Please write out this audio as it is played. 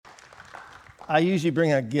I usually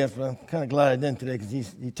bring a gift, but I'm kind of glad I didn't today because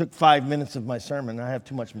he took 5 minutes of my sermon. I have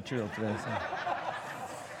too much material today. So.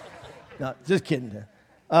 No, just kidding.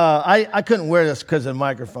 I couldn't wear this because of the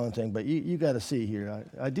microphone thing, but you got to see here.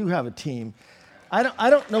 I do have a team. I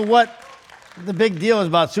don't know what the big deal is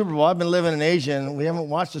about Super Bowl. I've been living in Asia, and we haven't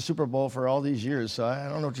watched the Super Bowl for all these years, so I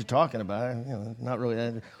don't know what you're talking about. Not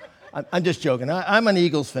really. I'm just joking. I'm an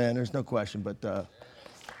Eagles fan. There's no question, but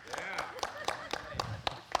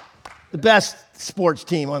the best sports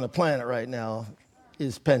team on the planet right now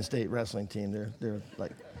is Penn State wrestling team. They're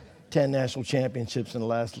like 10 national championships in the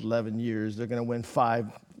last 11 years. They're going to win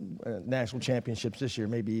 5 national championships this year,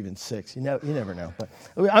 maybe even 6. You never know. But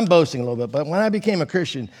I'm boasting a little bit. But when I became a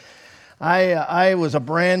Christian, I was a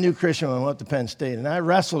brand new Christian when I went to Penn State, and I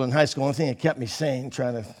wrestled in high school. The only thing that kept me sane,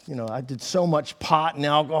 I did so much pot and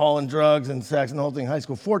alcohol and drugs and sex and the whole thing in high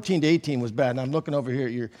school. 14 to 18 was bad, and I'm looking over here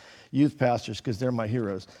at your youth pastors because they're my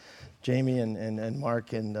heroes, Jamie and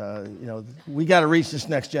Mark, and we got to reach this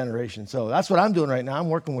next generation. So that's what I'm doing right now. I'm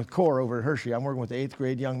working with CORE over at Hershey. I'm working with the 8th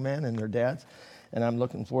grade young men and their dads, and I'm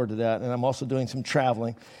looking forward to that. And I'm also doing some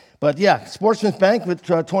traveling. But yeah, Sportsman's Banquet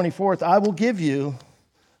 24th, I will give you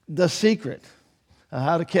the secret of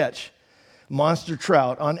how to catch monster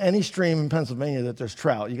trout on any stream in Pennsylvania that there's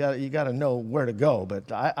trout. You got to know where to go.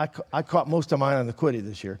 But I caught most of mine on the Quiddy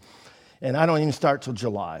this year, and I don't even start till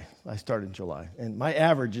July. I start in July, and my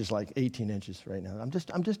average is like 18 inches right now. I'm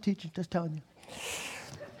just teaching, just telling you.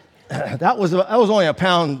 That was only a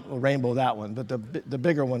pound rainbow, that one, but the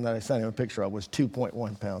bigger one that I sent him a picture of was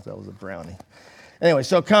 2.1 pounds. That was a brownie. Anyway,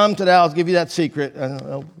 so come to that. I'll give you that secret, and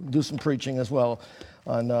I'll do some preaching as well.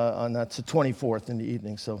 That's the 24th in the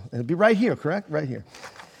evening. So it'll be right here, correct? Right here.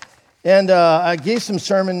 And I gave some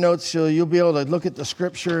sermon notes, so you'll be able to look at the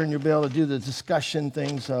scripture and you'll be able to do the discussion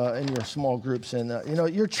things in your small groups. And,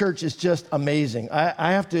 your church is just amazing.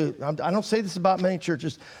 I don't say this about many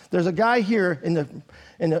churches. There's a guy here in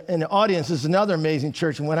the audience. This is another amazing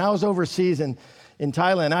church. And when I was overseas in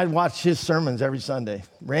Thailand, I'd watch his sermons every Sunday.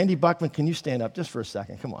 Randy Buckman, can you stand up just for a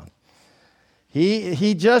second? Come on.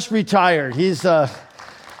 He just retired. He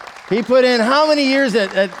put in how many years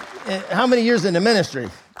how many years in the ministry?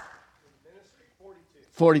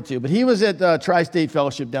 42. But he was at Tri-State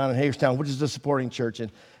Fellowship down in Hagerstown, which is a supporting church,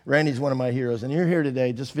 and Randy's one of my heroes. And you're here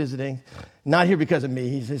today just visiting, not here because of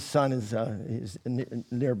me. His son is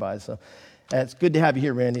nearby, so it's good to have you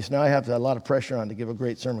here, Randy. So now I have a lot of pressure on to give a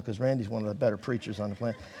great sermon because Randy's one of the better preachers on the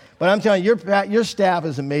planet. But I'm telling you, your staff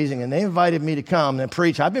is amazing, and they invited me to come and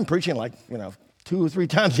preach. I've been preaching 2 or 3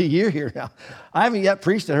 times a year here now. I haven't yet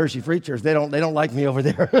preached at Hershey Free Church. They don't like me over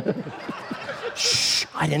there. Shh,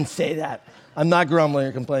 I didn't say that. I'm not grumbling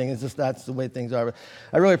or complaining. It's just that's the way things are. But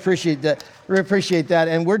I really appreciate that.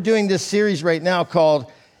 And we're doing this series right now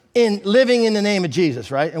called Living in the Name of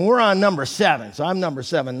Jesus, right? And we're on number 7. So I'm number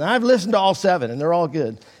 7. And I've listened to all 7, and they're all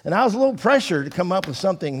good. And I was a little pressured to come up with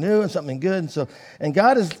something new and something good. And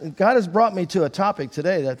God has brought me to a topic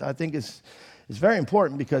today that I think is very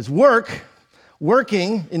important because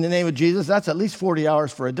working in the name of Jesus, that's at least 40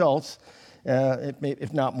 hours for adults.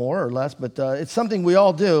 If not more or less, but it's something we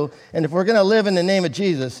all do. And if we're going to live in the name of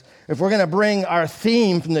Jesus, if we're going to bring our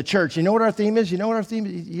theme from the church, you know what our theme is? You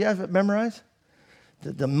have it memorized?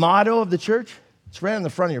 The motto of the church? It's right on the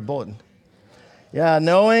front of your bulletin. Yeah,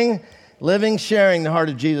 knowing, living, sharing the heart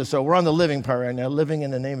of Jesus. So we're on the living part right now, living in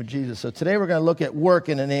the name of Jesus. So today we're going to look at work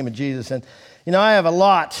in the name of Jesus. And, I have a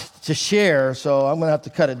lot to share, so I'm going to have to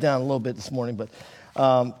cut it down a little bit this morning, but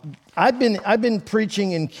I've been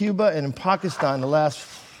preaching in Cuba and in Pakistan the last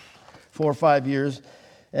 4 or 5 years,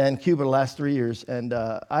 and Cuba the last 3 years. And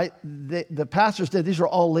the pastors these are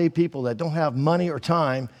all lay people that don't have money or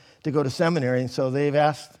time to go to seminary, and so they've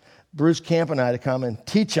asked Bruce Camp and I to come and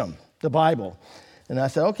teach them the Bible. And I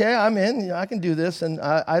said, okay, I'm in. I can do this. And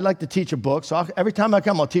I like to teach a book. So every time I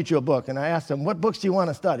come, I'll teach you a book. And I asked them, what books do you want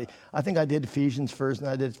to study? I think I did Ephesians first, and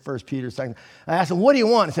I did 1 Peter second. I asked them, what do you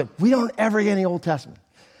want? I said, we don't ever get any Old Testament.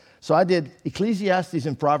 So I did Ecclesiastes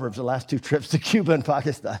and Proverbs the last 2 trips to Cuba and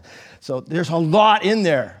Pakistan. So there's a lot in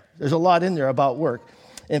there. There's a lot in there about work.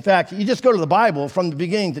 In fact, you just go to the Bible from the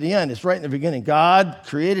beginning to the end. It's right in the beginning. God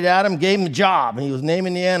created Adam, gave him a job, and he was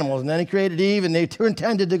naming the animals. And then he created Eve, and they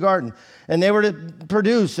tended the garden. And they were to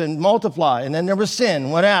produce and multiply. And then there was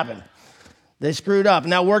sin. What happened? They screwed up. And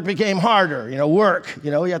now work became harder. Work.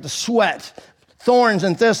 You have to sweat. Thorns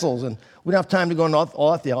and thistles. And we don't have time to go into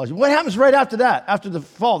all that theology. What happens right after that? After the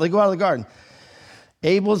fall, they go out of the garden.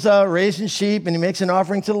 Abel's raising sheep, and he makes an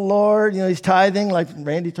offering to the Lord. He's tithing, like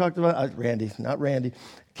Randy talked about. Not Randy.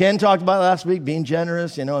 Ken talked about last week, being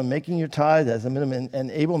generous, and making your tithe as a minimum. And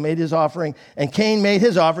Abel made his offering, and Cain made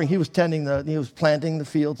his offering. He was planting the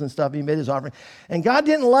fields and stuff. He made his offering. And God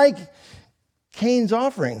didn't like Cain's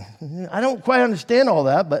offering. I don't quite understand all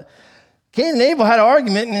that, but Cain and Abel had an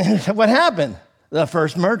argument, and what happened? The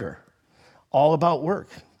first murder. All about work,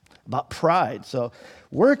 about pride. So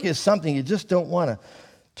work is something you just don't want to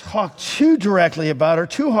talk too directly about or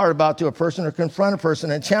too hard about to a person or confront a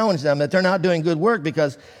person and challenge them that they're not doing good work,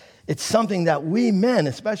 because it's something that we men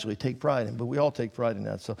especially take pride in, but we all take pride in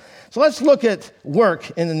that. So let's look at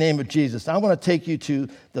work in the name of Jesus. I want to take you to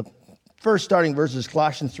the first starting verses,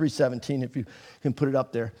 Colossians 3:17, if you can put it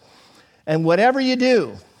up there. And whatever you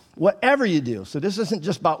do, so this isn't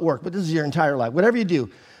just about work, but this is your entire life. Whatever you do,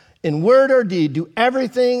 in word or deed, do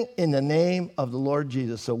everything in the name of the Lord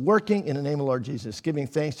Jesus. So working in the name of the Lord Jesus, giving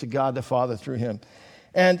thanks to God the Father through him.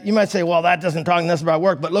 And you might say, well, that doesn't talk enough about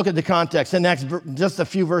work, but look at the context. The next, just a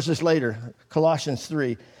few verses later, Colossians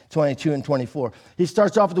 3:22 and 24. He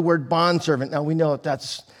starts off with the word bondservant. Now we know that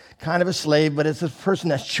that's kind of a slave, but it's a person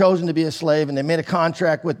that's chosen to be a slave, and they made a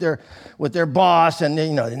contract with their boss, and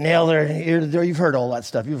they nail their ear to the door. You've heard all that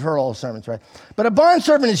stuff. You've heard all the sermons, right? But a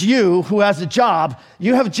bondservant is you who has a job.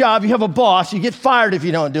 You have a job. You have a boss. You get fired if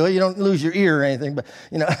you don't do it. You don't lose your ear or anything, but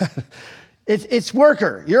it's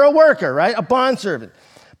worker. You're a worker, right? A bondservant.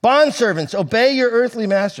 Bondservants, obey your earthly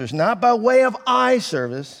masters, not by way of eye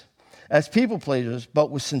service as people pleasers,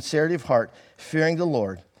 but with sincerity of heart, fearing the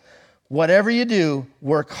Lord. Whatever you do,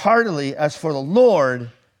 work heartily as for the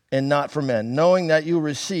Lord and not for men, knowing that you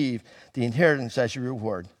receive the inheritance as your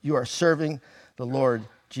reward. You are serving the Lord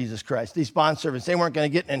Jesus Christ. These bondservants, they weren't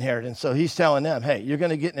going to get an inheritance, so he's telling them, hey, you're going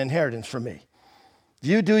to get an inheritance from me. If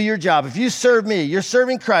you do your job, if you serve me, you're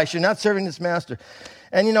serving Christ, you're not serving this master.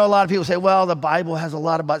 And a lot of people say, well, the Bible has a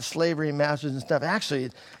lot about slavery and masters and stuff. Actually,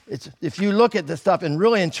 it's if you look at the stuff and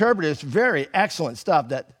really interpret it, it's very excellent stuff,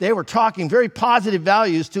 that they were talking very positive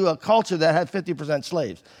values to a culture that had 50%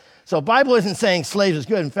 slaves. So the Bible isn't saying slaves is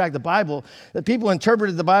good. In fact, the people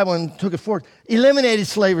interpreted the Bible and took it forward, eliminated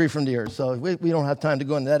slavery from the earth. So we don't have time to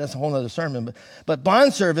go into that. That's a whole other sermon. But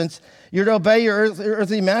bondservants, you're to obey your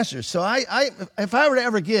earthly masters. So if I were to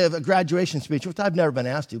ever give a graduation speech, which I've never been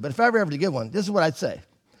asked to, but if I were ever to give one, this is what I'd say.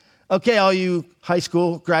 Okay, all you high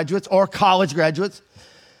school graduates or college graduates,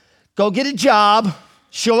 go get a job,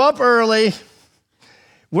 show up early,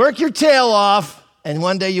 work your tail off, and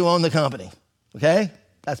one day you own the company, okay?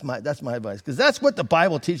 That's my advice, because that's what the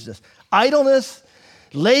Bible teaches us. Idleness,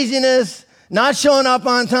 laziness, not showing up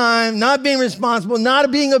on time, not being responsible,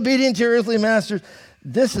 not being obedient to your earthly masters.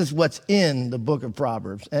 This is what's in the book of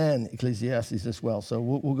Proverbs and Ecclesiastes as well, so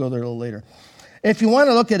we'll go there a little later. If you want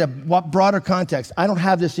to look at a broader context, I don't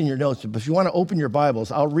have this in your notes, but if you want to open your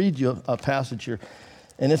Bibles, I'll read you a passage here.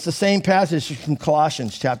 And it's the same passage from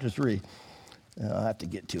Colossians chapter 3. I'll have to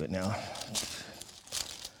get to it now.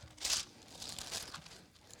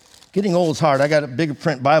 Getting old is hard. I got a big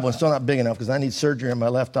print Bible. It's still not big enough because I need surgery on my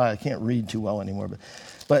left eye. I can't read too well anymore.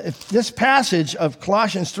 But if this passage of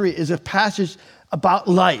Colossians 3 is a passage about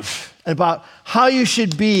life and about how you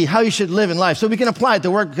should be, how you should live in life. So we can apply it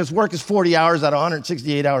to work, because work is 40 hours out of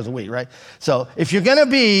 168 hours a week, right? So if you're going to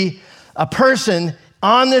be a person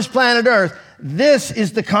on this planet Earth, this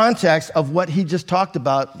is the context of what he just talked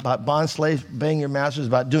about bond slaves, obeying your masters,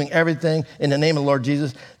 about doing everything in the name of the Lord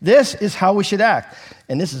Jesus. This is how we should act.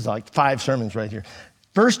 And this is like 5 sermons right here.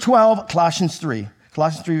 Verse 12, Colossians 3,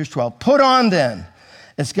 verse 12. Put on then,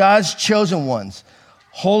 as God's chosen ones,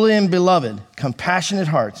 holy and beloved, compassionate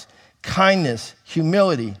hearts, kindness,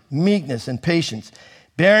 humility, meekness, and patience,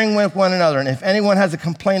 bearing with one another. And if anyone has a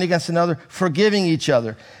complaint against another, forgiving each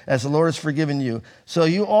other, as the Lord has forgiven you. So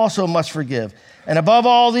you also must forgive. And above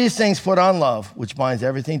all these things, put on love, which binds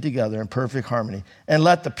everything together in perfect harmony. And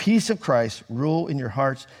let the peace of Christ rule in your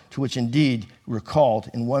hearts, to which indeed we're called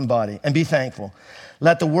in one body. And be thankful.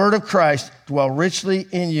 Let the word of Christ dwell richly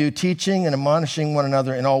in you, teaching and admonishing one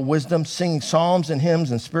another in all wisdom, singing psalms and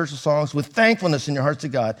hymns and spiritual songs with thankfulness in your hearts to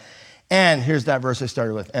God. And here's that verse I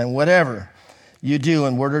started with. And whatever you do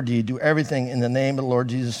in word or deed, do everything in the name of the Lord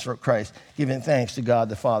Jesus Christ, giving thanks to God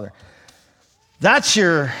the Father. That's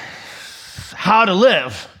your how to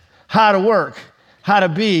live, how to work, how to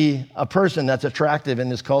be a person that's attractive in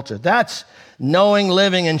this culture. That's knowing,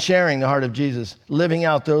 living, and sharing the heart of Jesus, living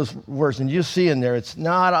out those words. And you see in there, it's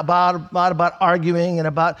not about arguing and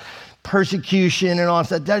about persecution and all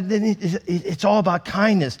that. It's all about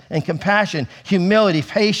kindness and compassion, humility,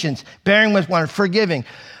 patience, bearing with one another, forgiving.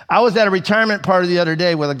 I was at a retirement party the other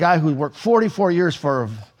day with a guy who worked 44 years for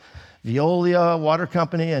Veolia Water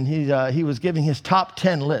Company, and he was giving his top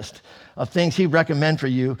 10 list of things he'd recommend for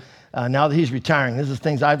you now that he's retiring. This is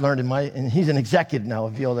things I've learned and he's an executive now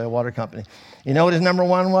of Veolia Water Company. You know what his number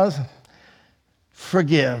one was?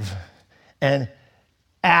 Forgive and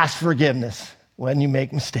ask forgiveness when you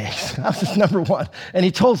make mistakes. That was his number one. And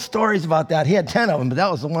he told stories about that. He had 10 of them, but that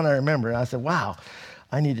was the one I remember. And I said, wow,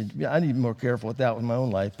 I need to be more careful with that with my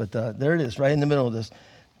own life. But there it is, right in the middle of this.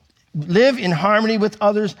 Live in harmony with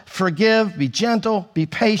others. Forgive, be gentle, be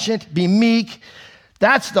patient, be meek.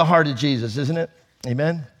 That's the heart of Jesus, isn't it?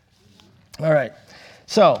 Amen? All right.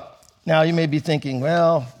 So now you may be thinking,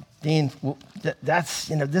 well, Dean, that's,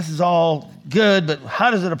 this is all good, but how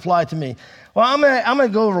does it apply to me? Well, I'm going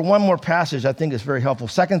to go over one more passage I think is very helpful.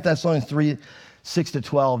 2 Thessalonians 3,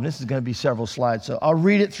 6-12. And this is going to be several slides. So I'll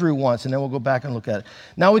read it through once, and then we'll go back and look at it.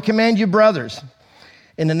 Now we command you, brothers,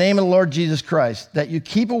 in the name of the Lord Jesus Christ, that you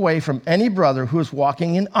keep away from any brother who is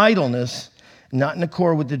walking in idleness, not in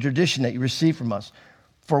accord with the tradition that you received from us.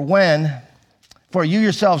 For you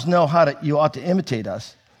yourselves know you ought to imitate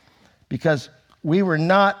us, because we were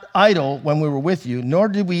not idle when we were with you, nor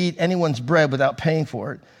did we eat anyone's bread without paying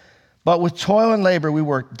for it. But with toil and labor we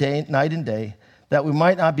worked night and day, that we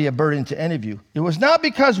might not be a burden to any of you. It was not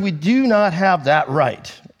because we do not have that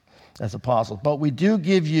right as apostles, but we do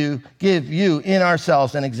give you in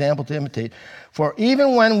ourselves an example to imitate. For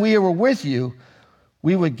even when we were with you,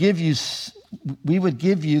 we would give you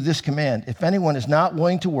this command: if anyone is not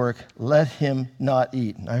willing to work, let him not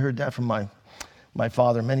eat. And I heard that from my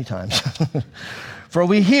father many times. For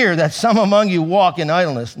we hear that some among you walk in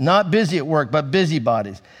idleness, not busy at work, but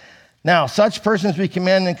busybodies. Now, such persons we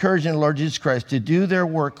command and encourage in the Lord Jesus Christ to do their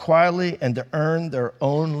work quietly and to earn their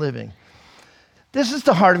own living. This is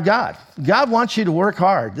the heart of God. God wants you to work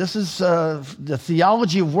hard. This is the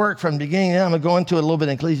theology of work from the beginning. I'm going to go into it a little bit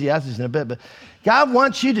in Ecclesiastes in a bit, but God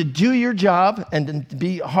wants you to do your job and to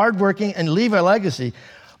be hardworking and leave a legacy.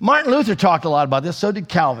 Martin Luther talked a lot about this, so did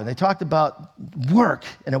Calvin. They talked about work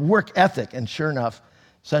and a work ethic, and sure enough,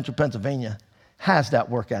 Central Pennsylvania has that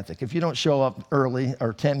work ethic. If you don't show up early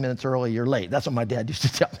or 10 minutes early, you're late. That's what my dad used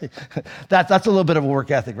to tell me. That's a little bit of a work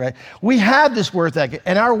ethic, right? We have this work ethic,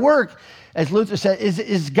 and our work, as Luther said,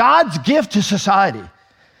 is God's gift to society.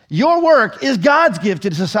 Your work is God's gift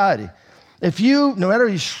to society. If no matter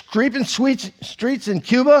you're sweeping streets in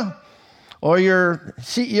Cuba or you're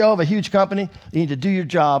CEO of a huge company, you need to do your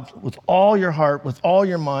job with all your heart, with all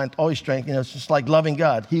your mind, all your strength. It's just like loving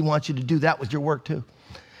God. He wants you to do that with your work too.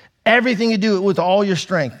 Everything you do it with all your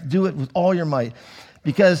strength. Do it with all your might,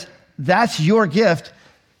 because that's your gift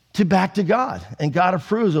back to God, and God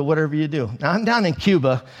approves of whatever you do. Now, I'm down in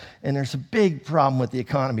Cuba, and there's a big problem with the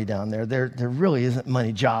economy down there. There really isn't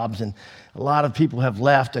many jobs, and a lot of people have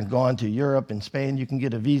left and gone to Europe and Spain. You can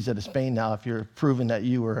get a visa to Spain now if you're proven that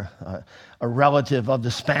you were a relative of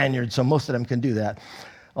the Spaniards, so most of them can do that.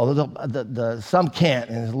 Although some can't,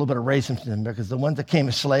 and there's a little bit of racism to them, because the ones that came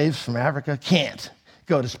as slaves from Africa can't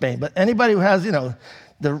go to Spain. But anybody who has,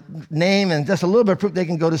 the name and just a little bit of proof, they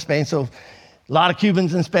can go to Spain. So a lot of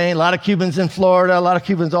Cubans in Spain, a lot of Cubans in Florida, a lot of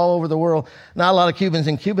Cubans all over the world. Not a lot of Cubans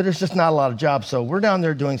in Cuba. There's just not a lot of jobs. So we're down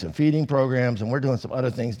there doing some feeding programs, and we're doing some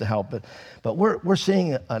other things to help. But we're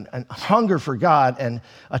seeing a hunger for God and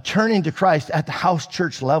a turning to Christ at the house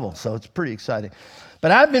church level. So it's pretty exciting. But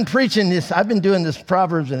I've been preaching this, I've been doing this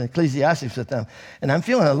Proverbs and Ecclesiastes with them, and I'm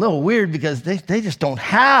feeling a little weird because they just don't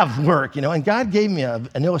have work, and God gave me an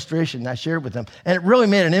illustration, and I shared with them, and it really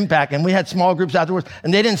made an impact, and we had small groups afterwards,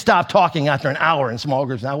 and they didn't stop talking after an hour in small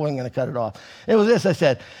groups, and I wasn't going to cut it off. It was this: I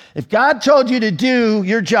said, if God told you to do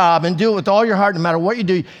your job and do it with all your heart, no matter what you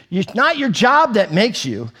do, it's not your job that makes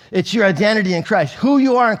you, it's your identity in Christ. Who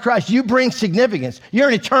you are in Christ, you bring significance. You're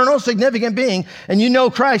an eternal, significant being, and you know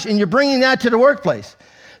Christ, and you're bringing that to the workplace.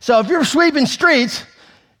 So if you're sweeping streets,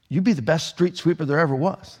 you'd be the best street sweeper there ever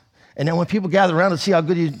was. And then when people gather around to see how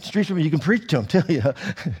good you street sweeper, you can preach to them too.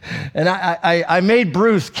 And I made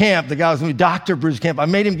Bruce Camp, the guy was going to be Dr. Bruce Camp. I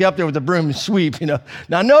made him get up there with the broom and sweep.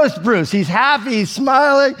 Now notice Bruce, he's happy, he's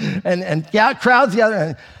smiling, and crowds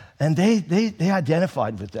gather, and they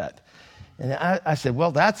identified with that. And I said,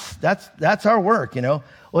 well, that's our work.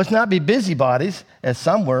 Let's not be busybodies, as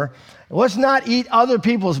some were. Let's not eat other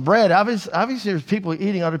people's bread. Obviously, there's people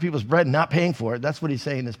eating other people's bread and not paying for it. That's what he's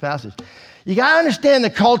saying in this passage. You got to understand the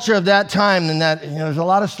culture of that time, and that there's a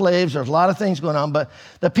lot of slaves, there's a lot of things going on, but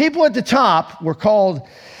the people at the top were called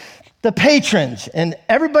the patrons, and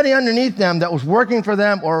everybody underneath them that was working for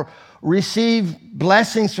them or received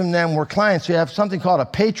blessings from them were clients. So you have something called a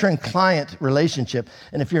patron-client relationship,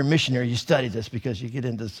 and if you're a missionary, you study this because you get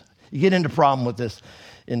into problem with this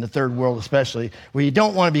in the third world especially, where you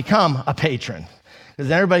don't want to become a patron.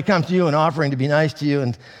 Because everybody comes to you and offering to be nice to you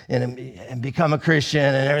and become a Christian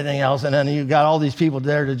and everything else. And then you've got all these people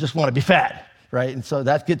there that just want to be fat, right? And so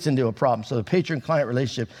that gets into a problem. So the patron-client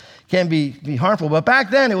relationship can be harmful. But back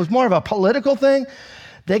then, it was more of a political thing.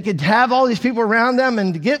 They could have all these people around them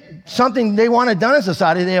and to get something they wanted done in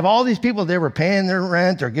society. They have all these people, they were paying their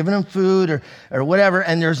rent or giving them food or whatever.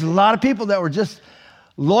 And there's a lot of people that were just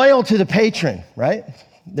loyal to the patron, right?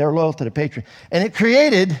 They're loyal to the patron. And it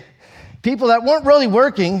created people that weren't really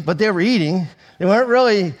working, but they were eating. They weren't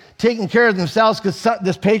really taking care of themselves because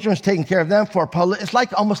this patron was taking care of them it's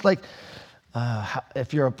like almost like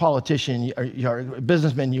if you're a politician or you're a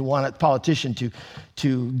businessman, you want a politician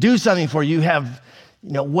to do something for you. You have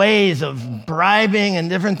ways of bribing and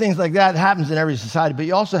different things like that. It happens in every society, but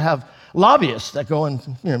you also have lobbyists that go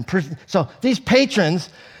in prison. So these patrons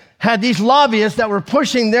had these lobbyists that were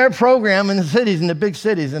pushing their program in the cities, in the big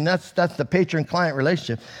cities, and that's the patron-client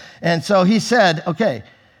relationship. And so he said, okay,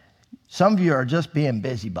 some of you are just being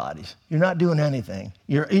busybodies. You're not doing anything.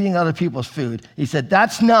 You're eating other people's food. He said,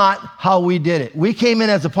 that's not how we did it. We came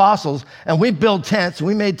in as apostles, and we built tents.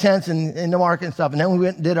 We made tents in the market and stuff, and then we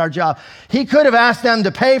went and did our job. He could have asked them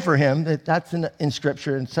to pay for him. That's in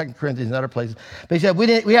Scripture, in 2 Corinthians and other places. But he said,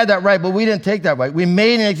 we had that right, but we didn't take that right. We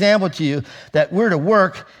made an example to you that we're to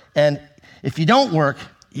work, and if you don't work,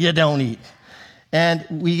 you don't eat. And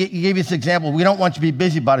he gave you this example. We don't want you to be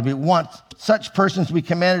busybody. We want such persons we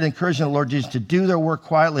commanded and encouraged in the Lord Jesus to do their work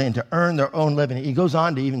quietly and to earn their own living. He goes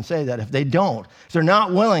on to even say that if they're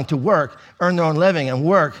not willing to work, earn their own living and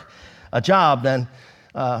work a job, then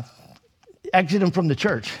exit them from the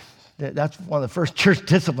church. That's one of the first church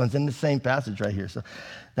disciplines in the same passage right here. So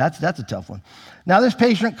that's a tough one. Now, this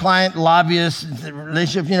patron-client lobbyist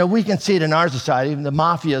relationship, we can see it in our society. The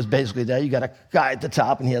mafia is basically that. You got a guy at the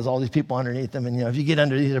top, and he has all these people underneath him, and if you get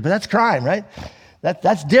underneath it, but that's crime, right?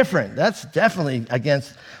 That's different. That's definitely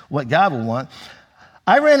against what God would want.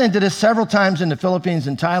 I ran into this several times in the Philippines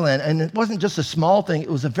and Thailand, and it wasn't just a small thing. It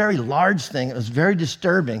was a very large thing. It was very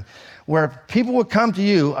disturbing, where people would come to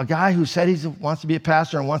you, a guy who said he wants to be a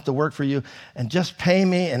pastor and wants to work for you, and just pay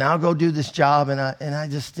me, and I'll go do this job. And I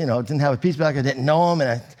just, didn't have a piece back. I didn't know him, and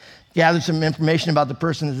I gathered some information about the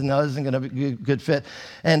person and no, this isn't going to be a good fit.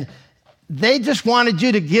 And they just wanted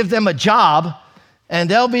you to give them a job, and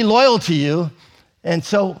they'll be loyal to you. And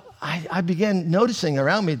so I began noticing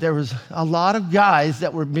around me there was a lot of guys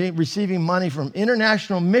that were receiving money from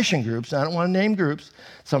international mission groups. I don't want to name groups,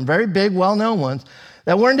 some very big, well-known ones,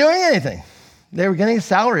 that weren't doing anything. They were getting a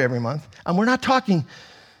salary every month. And we're not talking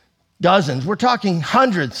dozens. We're talking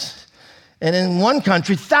hundreds. And in one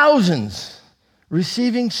country, thousands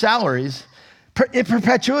receiving salaries in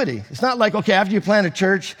perpetuity. It's not like, okay, after you plant a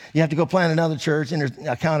church, you have to go plant another church, and there's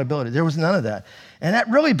accountability. There was none of that. And that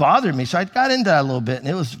really bothered me. So I got into that a little bit, and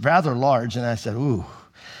it was rather large. And I said, ooh,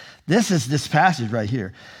 this is this passage right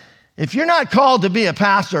here. If you're not called to be a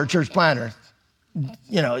pastor or church planter,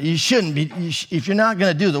 you shouldn't be. If you're not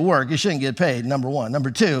going to do the work, you shouldn't get paid, number one.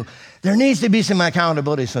 Number two, there needs to be some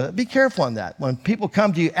accountability. So be careful on that. When people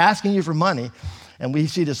come to you asking you for money, and we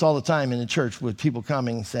see this all the time in the church with people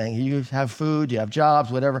coming saying, you have food, you have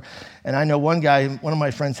jobs, whatever. And I know one of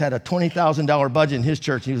my friends had a $20,000 budget in his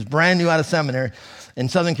church. He was brand new out of seminary in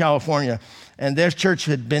Southern California. And their church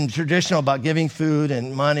had been traditional about giving food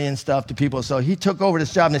and money and stuff to people. So he took over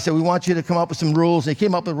this job, and they said, we want you to come up with some rules. They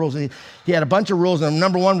came up with rules. He had a bunch of rules, and the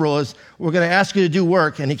number one rule is, we're going to ask you to do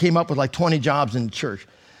work. And he came up with like 20 jobs in the church.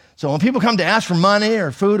 So when people come to ask for money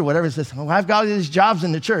or food or whatever, he says, well, I've got these jobs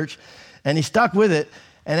in the church. And he stuck with it.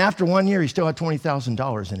 And after 1 year, he still had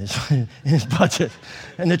 $20,000 in his budget.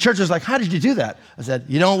 And the church was like, how did you do that? I said,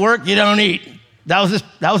 you don't work, you don't eat. That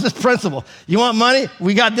was his principle. You want money?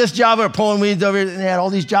 We got this job. We're pulling weeds over here. And they had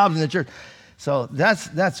all these jobs in the church. So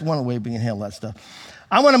that's one of the ways we can handle that stuff.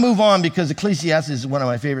 I want to move on because Ecclesiastes is one of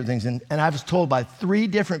my favorite things. And I was told by 3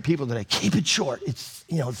 different people that I keep it short. It's,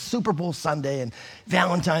 Super Bowl Sunday and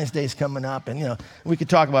Valentine's Day is coming up. And, we could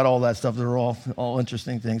talk about all that stuff. They're all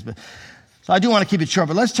interesting things. So I do want to keep it short.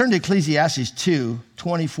 But let's turn to Ecclesiastes 2,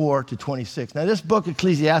 24 to 26. Now, this book,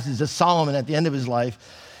 Ecclesiastes, is Solomon at the end of his life.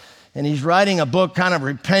 And he's writing a book kind of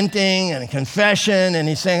repenting and confession. And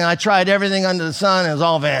he's saying, I tried everything under the sun. It was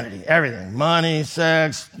all vanity. Everything. Money,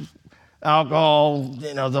 sex, alcohol,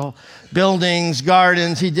 the buildings,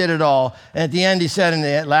 gardens, he did it all. And at the end, he said in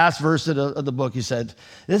the last verse of the book, he said,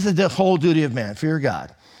 this is the whole duty of man. Fear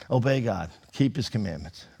God, obey God, keep his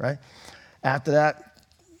commandments, right? After that,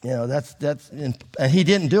 and he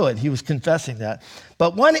didn't do it. He was confessing that.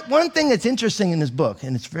 But one thing that's interesting in this book,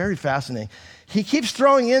 and it's very fascinating, he keeps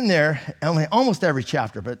throwing in there, almost every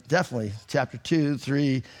chapter, but definitely chapter 2,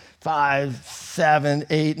 3, 5, 7,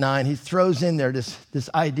 8, 9, he throws in there this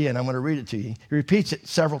idea, and I'm going to read it to you. He repeats it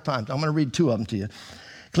several times. I'm going to read 2 of them to you.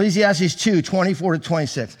 Ecclesiastes 2, 24 to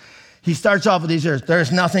 26. He starts off with these words,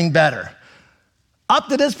 there's nothing better. Up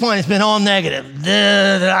to this point, it's been all negative.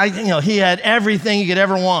 He had everything he could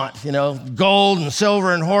ever want, gold and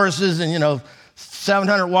silver and horses and,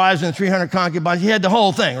 700 wives and 300 concubines. He had the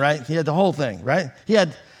whole thing, right?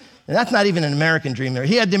 And that's not even an American dream there.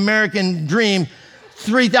 He had the American dream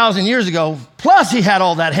 3,000 years ago, plus he had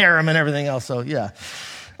all that harem and everything else, so yeah.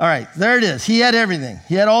 All right, there it is. He had everything.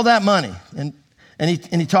 He had all that money, and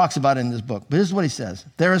he talks about it in this book. But this is what he says.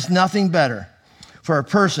 There is nothing better for a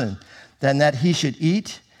person than that he should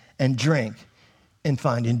eat and drink and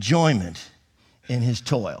find enjoyment in his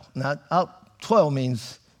toil. Now, toil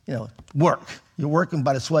means, work. You're working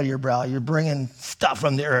by the sweat of your brow. You're bringing stuff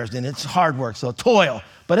from the earth, and it's hard work, so toil.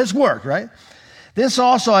 But it's work, right? This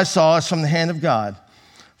also I saw is from the hand of God.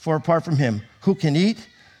 For apart from him, who can eat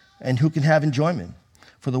and who can have enjoyment?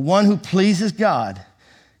 For the one who pleases him,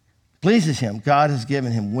 God has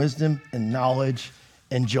given him wisdom and knowledge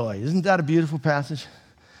and joy. Isn't that a beautiful passage?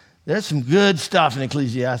 There's some good stuff in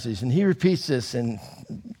Ecclesiastes, and he repeats this in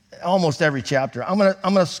almost every chapter. I'm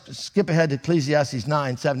gonna skip ahead to Ecclesiastes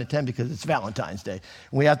 9, 7 to 10 because it's Valentine's Day.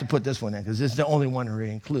 And we have to put this one in because this is the only one where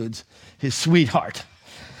he includes his sweetheart.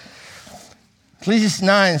 Ecclesiastes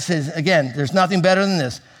 9 says, again, there's nothing better than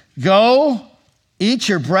this. Go, eat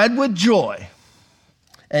your bread with joy,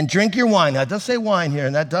 and drink your wine. Now, it does say wine here,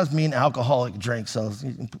 and that does mean alcoholic drink, so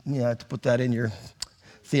you have to put that in your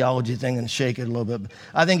theology thing and shake it a little bit.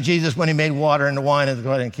 I think Jesus, when he made water into wine at the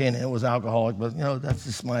Garden of Canaan, it was alcoholic, but, that's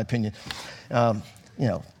just my opinion.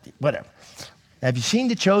 Whatever. Have you seen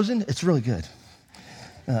The Chosen? It's really good.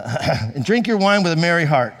 And drink your wine with a merry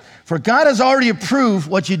heart, for God has already approved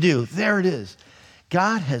what you do. There it is.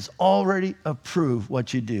 God has already approved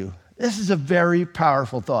what you do. This is a very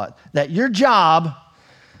powerful thought, that your job,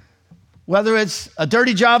 whether it's a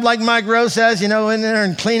dirty job like Mike Rowe says, in there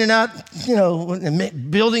and cleaning out,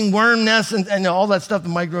 building worm nests and all that stuff that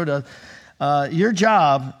Mike Rowe does, your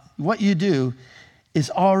job, what you do, is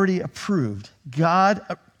already approved. God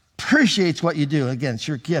appreciates what you do. Again, it's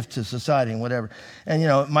your gift to society and whatever.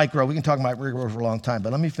 And, Mike Rowe, we can talk about Mike Rowe for a long time,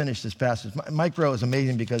 but let me finish this passage. Mike Rowe is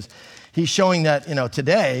amazing because he's showing that,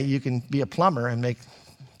 today you can be a plumber and make,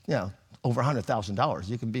 over $100,000.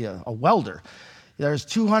 You can be a welder. There's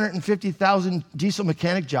 250,000 diesel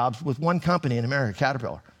mechanic jobs with one company in America,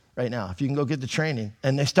 Caterpillar, right now. If you can go get the training.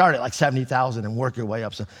 And they start at like 70,000 and work your way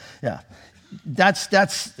up. So, yeah,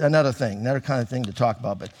 that's another thing, another kind of thing to talk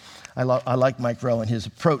about. But I like Mike Rowe and his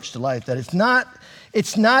approach to life, that it's not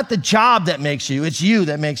the job that makes you, it's you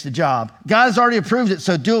that makes the job. God has already approved it,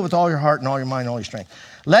 so do it with all your heart and all your mind and all your strength.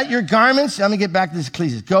 Let your garments, let me get back to this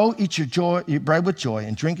Ecclesiastes. Go eat your bread with joy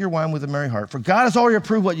and drink your wine with a merry heart, for God has already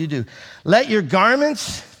approved what you do. Let your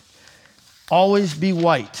garments always be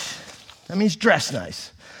white. That means dress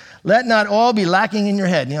nice. Let not oil be lacking in your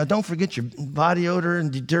head. Don't forget your body odor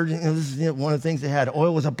and detergent. This is one of the things they had.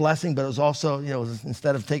 Oil was a blessing, but it was also,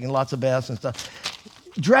 instead of taking lots of baths and stuff.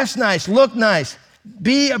 Dress nice, look nice.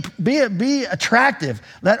 Be attractive.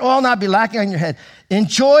 Let all not be lacking on your head.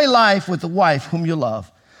 Enjoy life with the wife whom you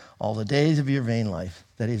love, all the days of your vain life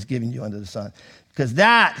that he has given you under the sun. Because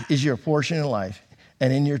that is your portion in life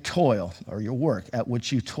and in your toil or your work at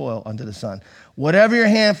which you toil under the sun. Whatever your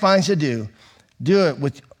hand finds to do it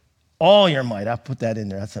with all your might. I put that in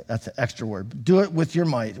there. That's an extra word. Do it with your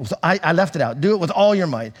might. I left it out. Do it with all your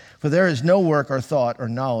might. For there is no work or thought or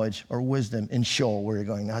knowledge or wisdom in Sheol, where you're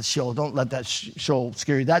going. Now, Sheol, don't let that Sheol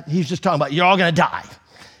scare you. He's just talking about you're all going to die.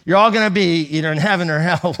 You're all going to be either in heaven or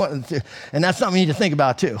hell. And that's something you need to think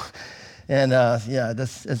about too. And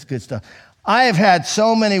that's good stuff. I have had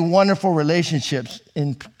so many wonderful relationships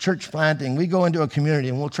in church planting. We go into a community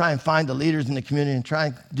and we'll try and find the leaders in the community and try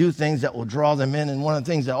and do things that will draw them in. And one of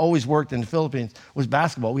the things that always worked in the Philippines was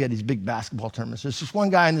basketball. We had these big basketball tournaments. There's this one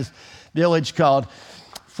guy in this village called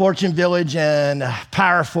Fortune Village and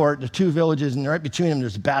Power Fort, the two villages, and right between them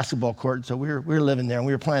there's a basketball court. So we were living there and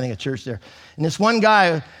we were planting a church there. And this one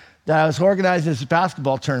guy that I was organizing this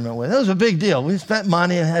basketball tournament with. It was a big deal. We spent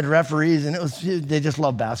money and had referees, and they just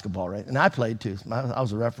loved basketball, right? And I played too. I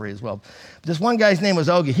was a referee as well. But this one guy's name was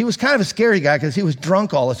Ogie. He was kind of a scary guy because he was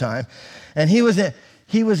drunk all the time, and he was a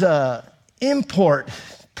import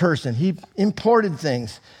person. He imported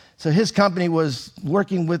things. So his company was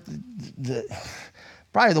working with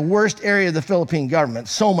probably the worst area of the Philippine government.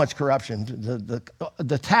 So much corruption.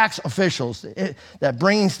 The tax officials that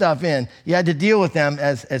bringing stuff in, you had to deal with them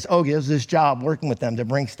as Ogie. It was his job working with them to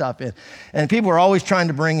bring stuff in. And people were always trying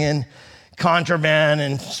to bring in contraband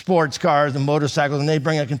and sports cars and motorcycles, and they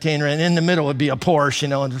bring a container in. In the middle would be a Porsche,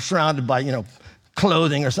 and surrounded by,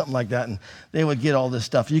 clothing or something like that, and they would get all this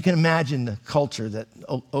stuff. You can imagine the culture that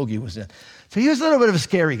Ogie was in. So he was a little bit of a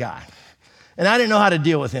scary guy. And I didn't know how to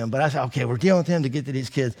deal with him, but I said, okay, we're dealing with him to get to these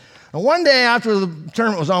kids. And one day after the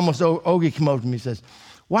tournament was almost over, Ogie came over to me and says,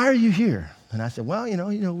 why are you here? And I said, well,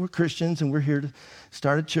 we're Christians and we're here to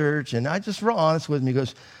start a church. And I just real honest with him. He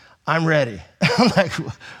goes, I'm ready. I'm like,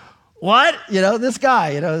 what? This guy,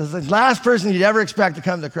 is the last person you'd ever expect to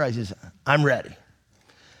come to Christ. He said, I'm ready.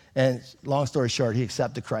 And long story short, he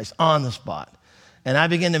accepted Christ on the spot. And I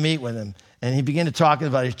began to meet with him, and he began to talk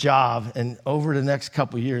about his job. And over the next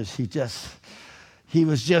couple of years, he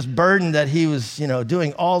was just burdened that he was,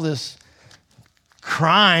 doing all this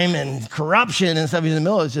crime and corruption and stuff. He's in the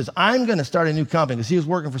middle. He says, I'm going to start a new company, because he was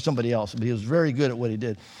working for somebody else, but he was very good at what he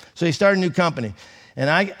did. So he started a new company. And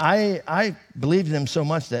I believed in him so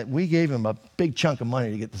much that we gave him a big chunk of money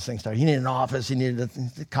to get this thing started. He needed an office, he needed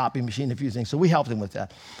a copy machine, a few things. So we helped him with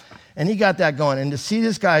that. And he got that going. And to see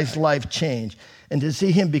this guy's life change and to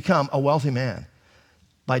see him become a wealthy man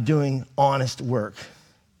by doing honest work,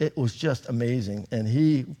 it was just amazing. And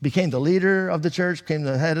he became the leader of the church, became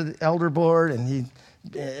the head of the elder board, and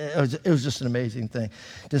it was just an amazing thing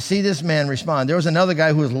to see this man respond. There was another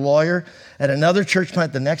guy who was a lawyer at another church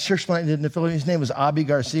plant, the next church plant in the Philippines. His name was Abi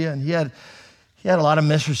Garcia, and he had a lot of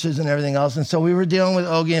mistresses and everything else. And so we were dealing with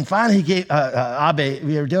Ogie, and finally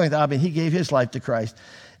we were dealing with Abi, and he gave his life to Christ.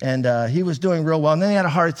 And he was doing real well. And then he had a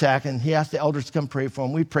heart attack, and he asked the elders to come pray for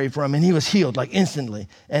him. We prayed for him, and he was healed, like instantly.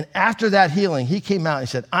 And after that healing, he came out and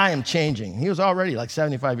he said, I am changing. He was already like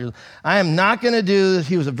 75 years old. I am not going to do this.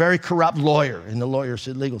 He was a very corrupt lawyer in the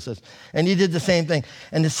legal system. And he did the same thing.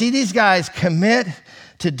 And to see these guys commit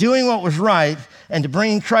to doing what was right and to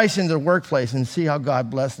bringing Christ into the workplace and see how God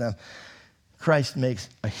blessed them, Christ makes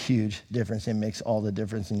a huge difference. It makes all the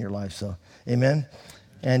difference in your life. So, amen.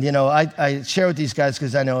 And, I share with these guys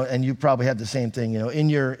because I know, and you probably have the same thing, in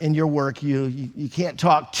your work, you can't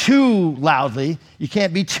talk too loudly. You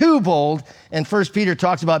can't be too bold. And 1 Peter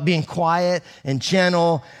talks about being quiet and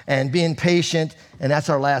gentle and being patient. And that's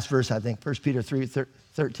our last verse, I think, 1 Peter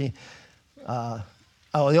 3:13.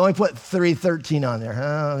 They only put 3:13 on there.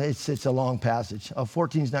 Oh, it's a long passage.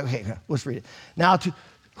 14 is not, okay, let's read it. Now,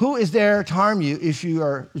 who is there to harm you if you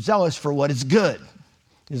are zealous for what is good?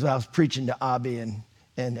 This is what I was preaching to Abi and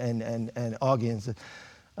Augie,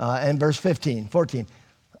 and verse 14.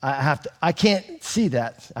 I can't see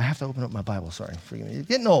that. I have to open up my Bible. Sorry, forgive me. It's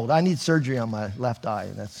getting old. I need surgery on my left eye,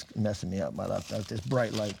 and that's messing me up. My left eye, this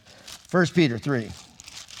bright light. 1 Peter 3.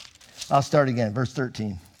 I'll start again, verse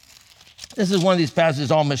 13. This is one of these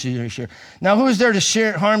passages all missionaries share. Now, who is there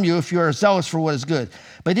to harm you if you are zealous for what is good?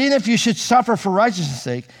 But even if you should suffer for righteousness'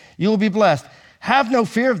 sake, you will be blessed. Have no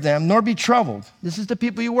fear of them, nor be troubled. This is the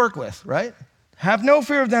people you work with, right? Have no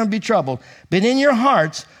fear of them, be troubled. But in your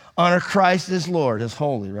hearts, honor Christ as Lord, as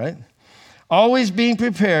holy, right? Always being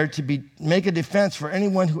prepared to make a defense for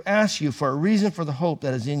anyone who asks you for a reason for the hope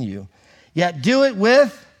that is in you. Yet do it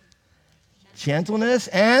with gentleness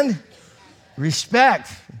and respect.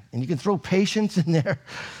 And you can throw patience in there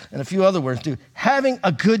and a few other words too. Having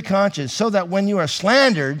a good conscience so that when you are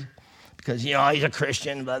slandered, because, he's a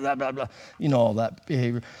Christian, blah, blah, blah, blah, all that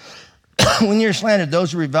behavior. When you're slandered,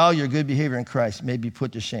 those who revile your good behavior in Christ may be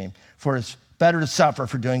put to shame. For it's better to suffer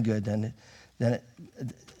for doing good than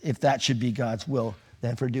if that should be God's will,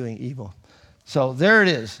 than for doing evil. So there it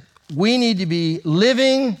is. We need to be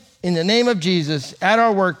living in the name of Jesus at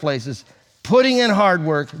our workplaces, putting in hard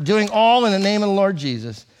work, doing all in the name of the Lord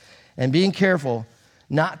Jesus, and being careful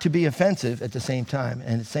not to be offensive at the same time,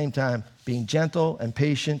 and at the same time being gentle and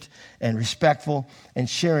patient and respectful and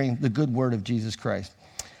sharing the good word of Jesus Christ.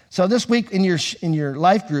 So this week in your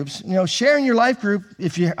life groups, share in your life group.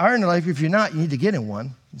 If you are in a life group, if you're not, you need to get in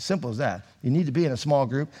one. As simple as that. You need to be in a small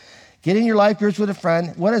group. Get in your life groups with a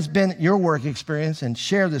friend. What has been your work experience? And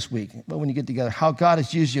share this week, when you get together, how God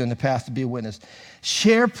has used you in the past to be a witness.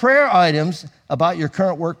 Share prayer items about your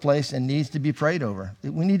current workplace and needs to be prayed over.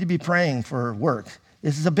 We need to be praying for work.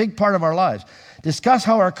 This is a big part of our lives. Discuss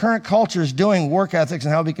how our current culture is doing work ethics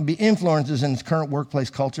and how we can be influencers in this current workplace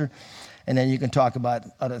culture. And then you can talk about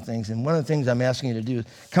other things. And one of the things I'm asking you to do is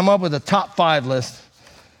come up with a top 5 list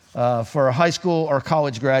for a high school or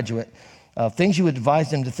college graduate. Things you would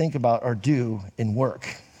advise them to think about or do in work.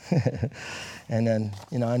 And then,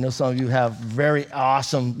 I know some of you have very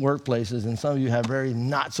awesome workplaces, and some of you have very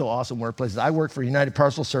not so awesome workplaces. I worked for United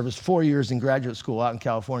Parcel Service 4 years in graduate school out in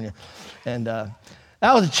California, and that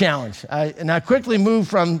was a challenge. I quickly moved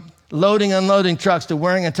from loading, unloading trucks to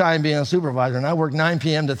wearing a tie and being a supervisor, and I worked 9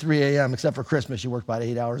 p.m. to 3 a.m., except for Christmas. You worked about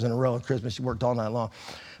 8 hours in a row, and Christmas you worked all night long.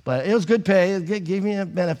 But it was good pay. It gave me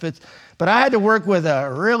benefits. But I had to work with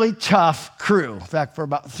a really tough crew. In fact, for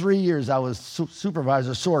about 3 years, I was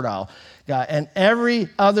supervisor sword owl guy. And every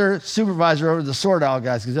other supervisor over the sword owl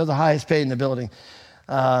guys, because they're the highest paid in the building,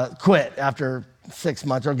 quit after 6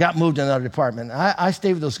 months or got moved to another department. I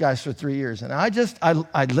stayed with those guys for 3 years. And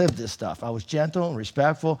I lived this stuff. I was gentle and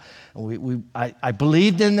respectful. And I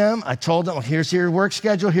believed in them. I told them, here's your work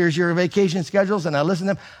schedule, here's your vacation schedules. And I listened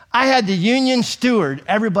to them. I had the union steward.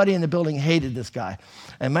 Everybody in the building hated this guy.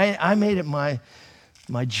 And I made it my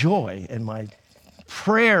joy and my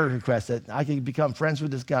prayer request that I could become friends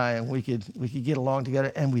with this guy and we could get along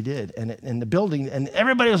together, and we did. And in the building, and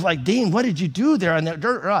everybody was like, Dean, what did you do there on that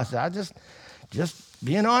dirt? I said, I just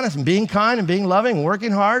being honest and being kind and being loving and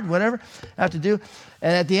working hard, whatever I have to do.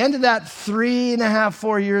 And at the end of that 3.5,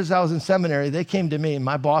 4 years I was in seminary, they came to me, and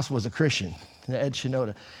my boss was a Christian, Ed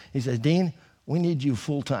Shinoda. He says, Dean, we need you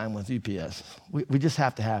full-time with UPS. We just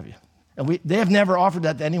have to have you. And they have never offered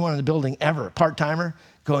that to anyone in the building ever. Part-timer,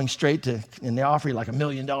 going straight to, and they offer you like $1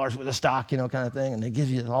 million worth of stock, kind of thing, and they give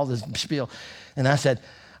you all this spiel. And I said,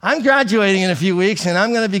 I'm graduating in a few weeks, and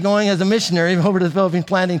I'm going to be going as a missionary over to the Philippines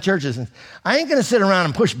planting churches. And I ain't going to sit around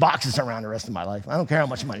and push boxes around the rest of my life. I don't care how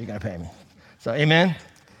much money you're going to pay me. So amen?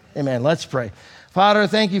 Amen. Let's pray. Father,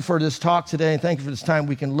 thank you for this talk today, and thank you for this time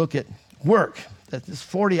we can look at work, that this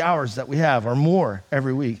 40 hours that we have or more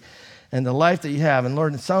every week, and the life that you have. And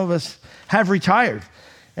Lord, some of us have retired,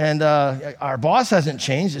 and our boss hasn't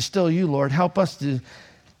changed. It's still you, Lord. Help us to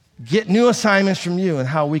get new assignments from you and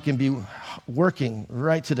how we can be working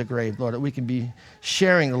right to the grave, Lord, that we can be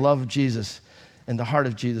sharing the love of Jesus and the heart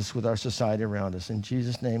of Jesus with our society around us. In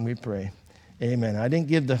Jesus' name we pray. Amen. I didn't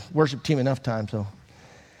give the worship team enough time, so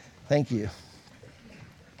thank you.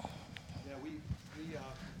 Yeah, we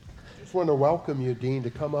just want to welcome you, Dean, to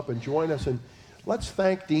come up and join us. And let's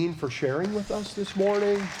thank Dean for sharing with us this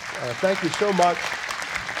morning. Thank you so much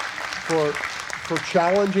for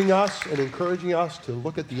challenging us and encouraging us to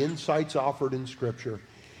look at the insights offered in Scripture.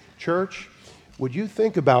 Church, would you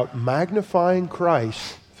think about magnifying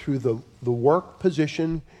Christ through the work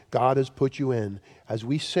position God has put you in as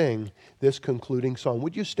we sing this concluding song?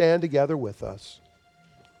 Would you stand together with us?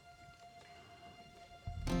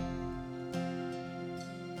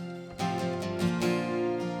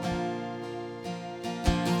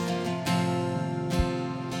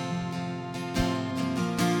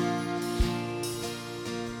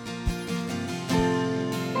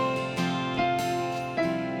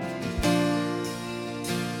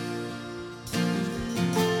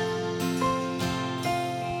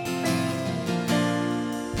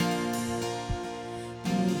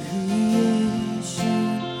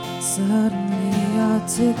 Suddenly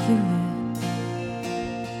articulate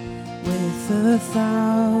with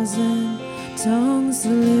 1,000 tongues to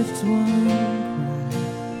lift one cry.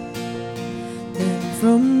 Then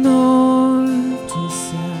from north to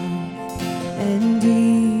south and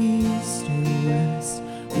east to west,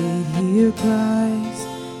 we'd hear Christ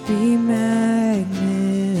be magnified.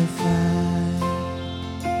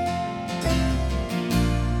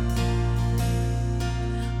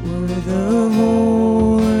 Were the whole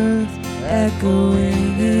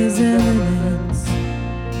echoing his eminence,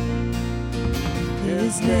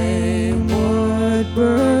 his name would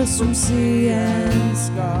burst from sea and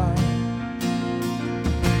sky,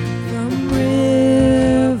 from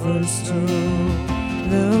rivers to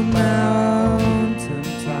the mountain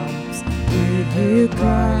tops, we'd hear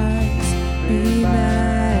Christ be magnified.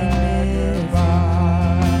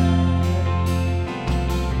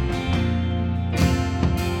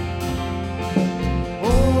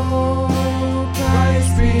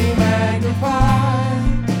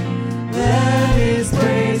 Let his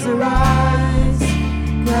praise arise,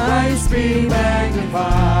 Christ be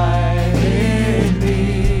magnified in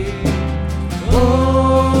me.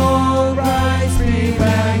 Oh, Christ be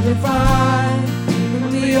magnified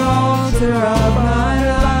from the altar of my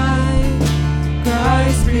life,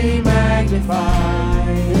 Christ be magnified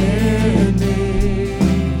in me.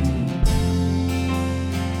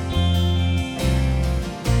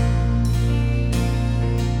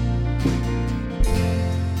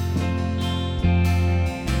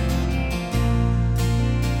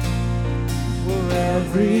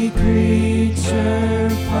 Every creature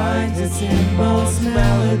finds its inmost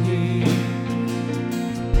melody.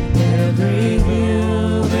 Every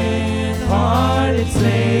human Zion's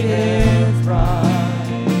native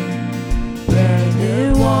bride,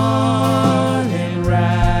 bearing one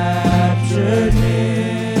enraptured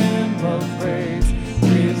hymn of praise,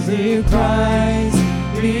 risen Christ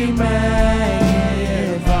be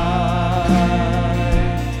magnified.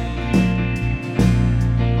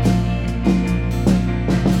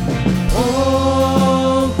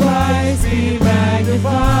 Oh, Christ be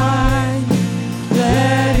magnified,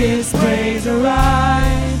 let his praise arise.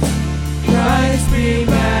 Christ be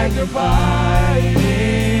magnified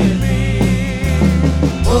in me.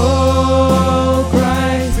 Oh,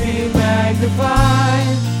 Christ be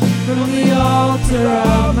magnified from the altar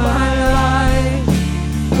of my life.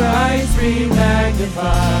 Christ be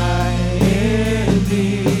magnified in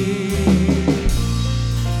me.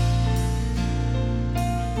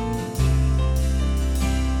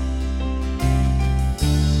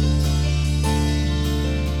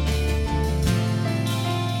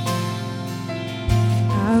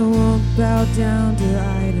 I won't bow down to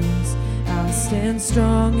idols. I'll stand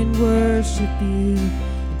strong and worship you.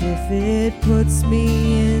 And if it puts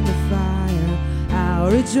me in the fire, I'll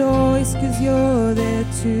rejoice 'cause you're there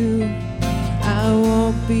too. I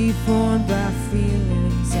won't be formed by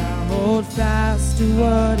feelings. I'll hold fast to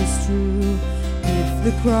what is true. If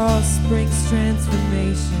the cross brings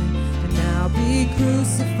transformation, then I'll be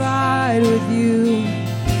crucified with you.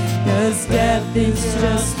 'Cause death is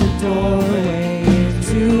just a doorway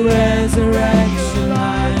into resurrection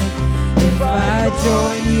life. If I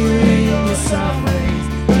join you in your sufferings,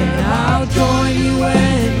 then I'll join you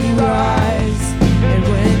when you rise. And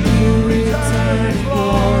when you return in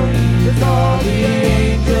glory with all the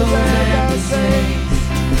angels and the saints,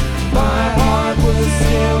 my heart will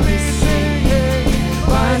still be singing,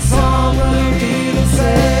 my song will be the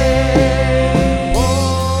same.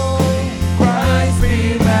 Oh, Christ be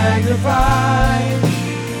magnified,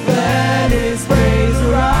 let his praise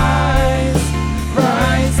arise.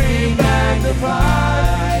 Christ be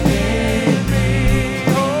magnified in me.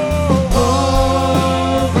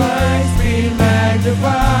 Oh, Christ be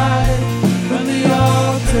magnified from the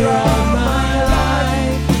altar of my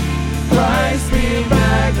life. Christ be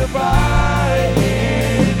magnified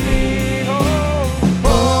in me.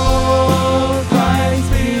 Oh, Christ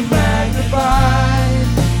be magnified,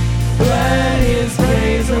 let his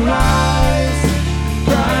praise arise.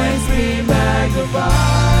 Christ be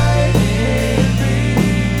magnified in me.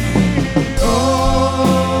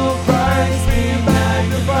 Oh, Christ be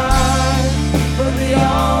magnified from the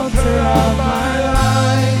altar of my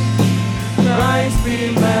life. Christ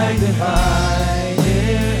be magnified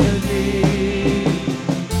in me.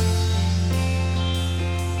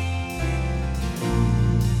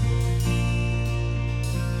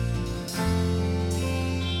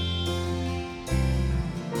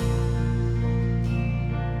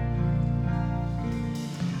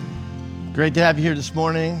 Great to have you here this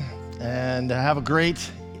morning, and have a great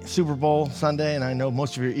Super Bowl Sunday. And I know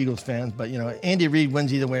most of you are Eagles fans, but you know Andy Reid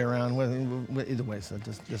wins either way around, either way. So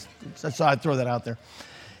just thought I'd throw that out there.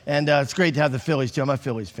 And it's great to have the Phillies too. I'm a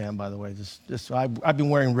Phillies fan, by the way. I've been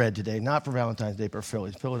wearing red today, not for Valentine's Day, but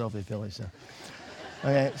Phillies, Philadelphia Phillies. So.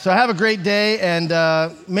 Okay, so have a great day, and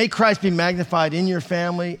may Christ be magnified in your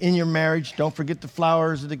family, in your marriage. Don't forget the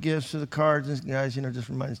flowers, or the gifts, or the cards. And guys, just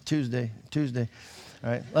remind us Tuesday. All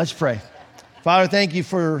right, let's pray. Father, thank you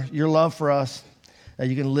for your love for us, that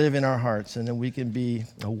you can live in our hearts, and that we can be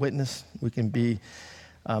a witness. We can be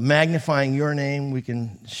magnifying your name. We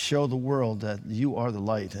can show the world that you are the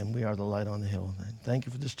light, and we are the light on the hill. And thank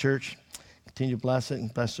you for this church. Continue to bless it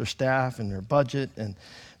and bless their staff and their budget and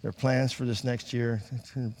their plans for this next year.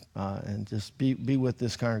 And just be with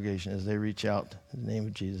this congregation as they reach out. In the name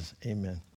of Jesus, amen.